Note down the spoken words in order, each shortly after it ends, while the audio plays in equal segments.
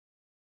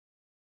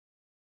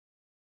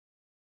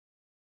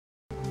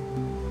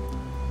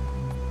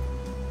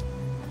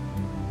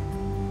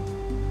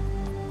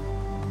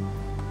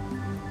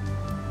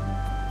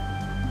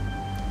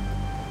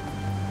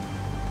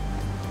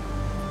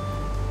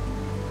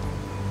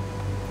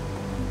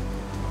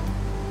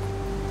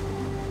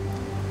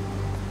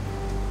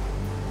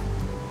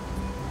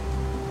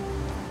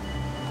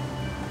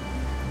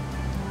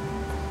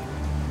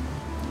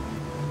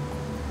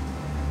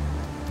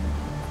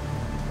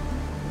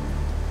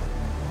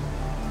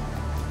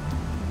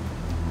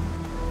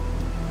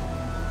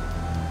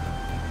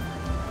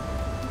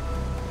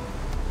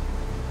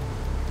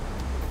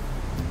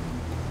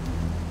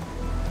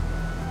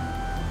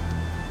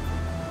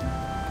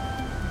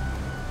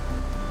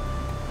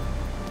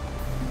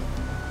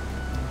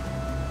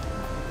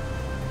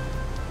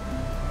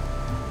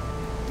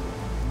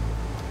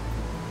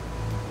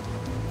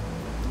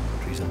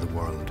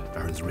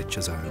as rich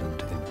as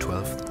Ireland in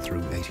 12th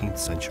through 18th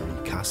century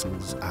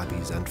castles,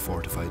 abbeys and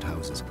fortified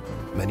houses,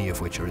 many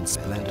of which are in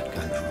splendid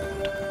and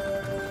ruined.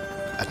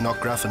 At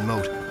Knockgraffon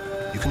Moat,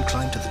 you can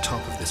climb to the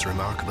top of this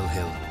remarkable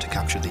hill to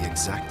capture the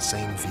exact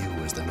same view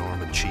as the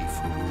Norman chief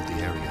who ruled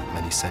the area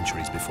many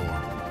centuries before.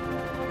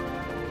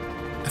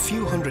 A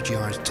few hundred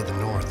yards to the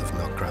north of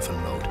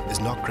Knockgraffon Moat is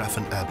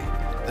Knockgraffon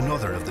Abbey,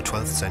 another of the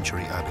 12th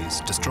century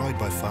abbeys destroyed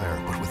by fire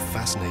but with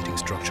fascinating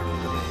structural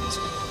remains.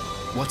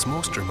 What's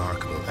most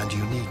remarkable and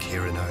unique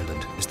here in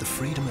Ireland is the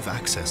freedom of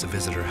access a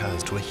visitor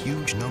has to a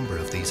huge number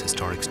of these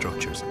historic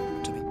structures.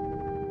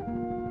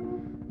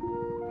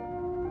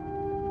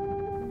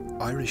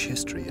 Irish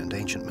history and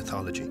ancient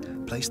mythology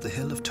place the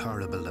hill of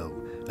Tara below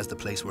as the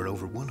place where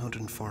over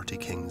 140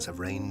 kings have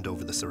reigned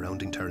over the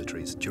surrounding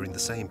territories during the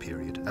same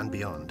period and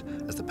beyond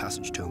as the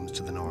passage tombs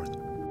to the north.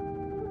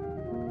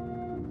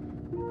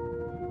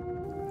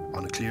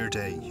 On a clear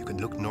day, you can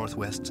look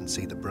northwest and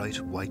see the bright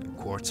white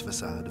quartz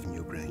facade of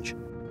Newgrange.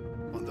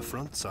 On the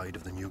front side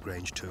of the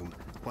Newgrange tomb,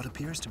 what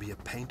appears to be a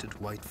painted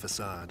white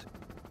facade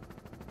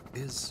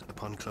is,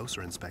 upon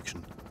closer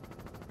inspection,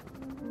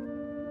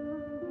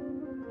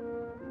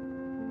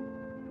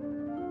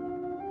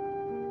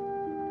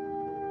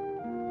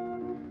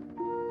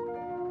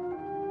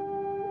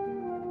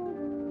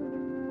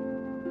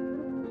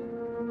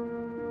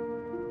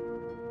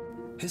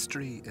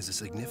 history is a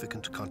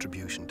significant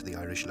contribution to the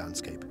Irish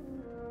landscape.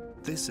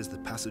 This is the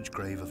passage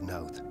grave of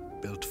Knowth,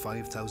 built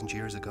 5,000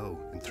 years ago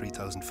in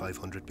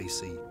 3,500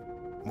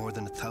 BC, more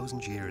than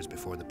 1,000 years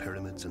before the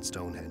pyramids and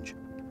Stonehenge.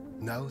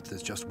 Knowth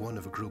is just one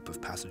of a group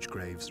of passage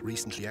graves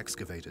recently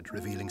excavated,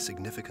 revealing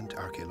significant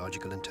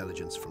archaeological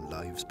intelligence from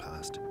lives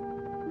past.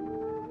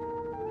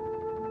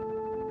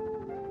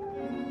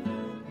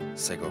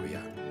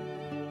 Segovia.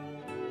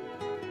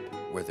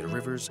 Where the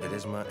rivers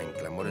Eresma and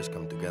Clamores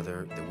come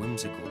together, the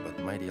whimsical but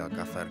mighty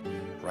Alcázar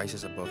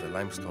rises above the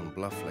limestone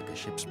bluff like a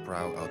ship's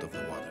prow out of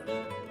the water.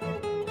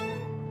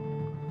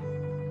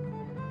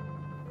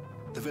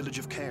 The village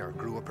of Cahir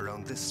grew up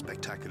around this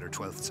spectacular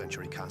 12th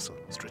century castle,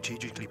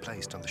 strategically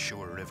placed on the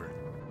Suir River.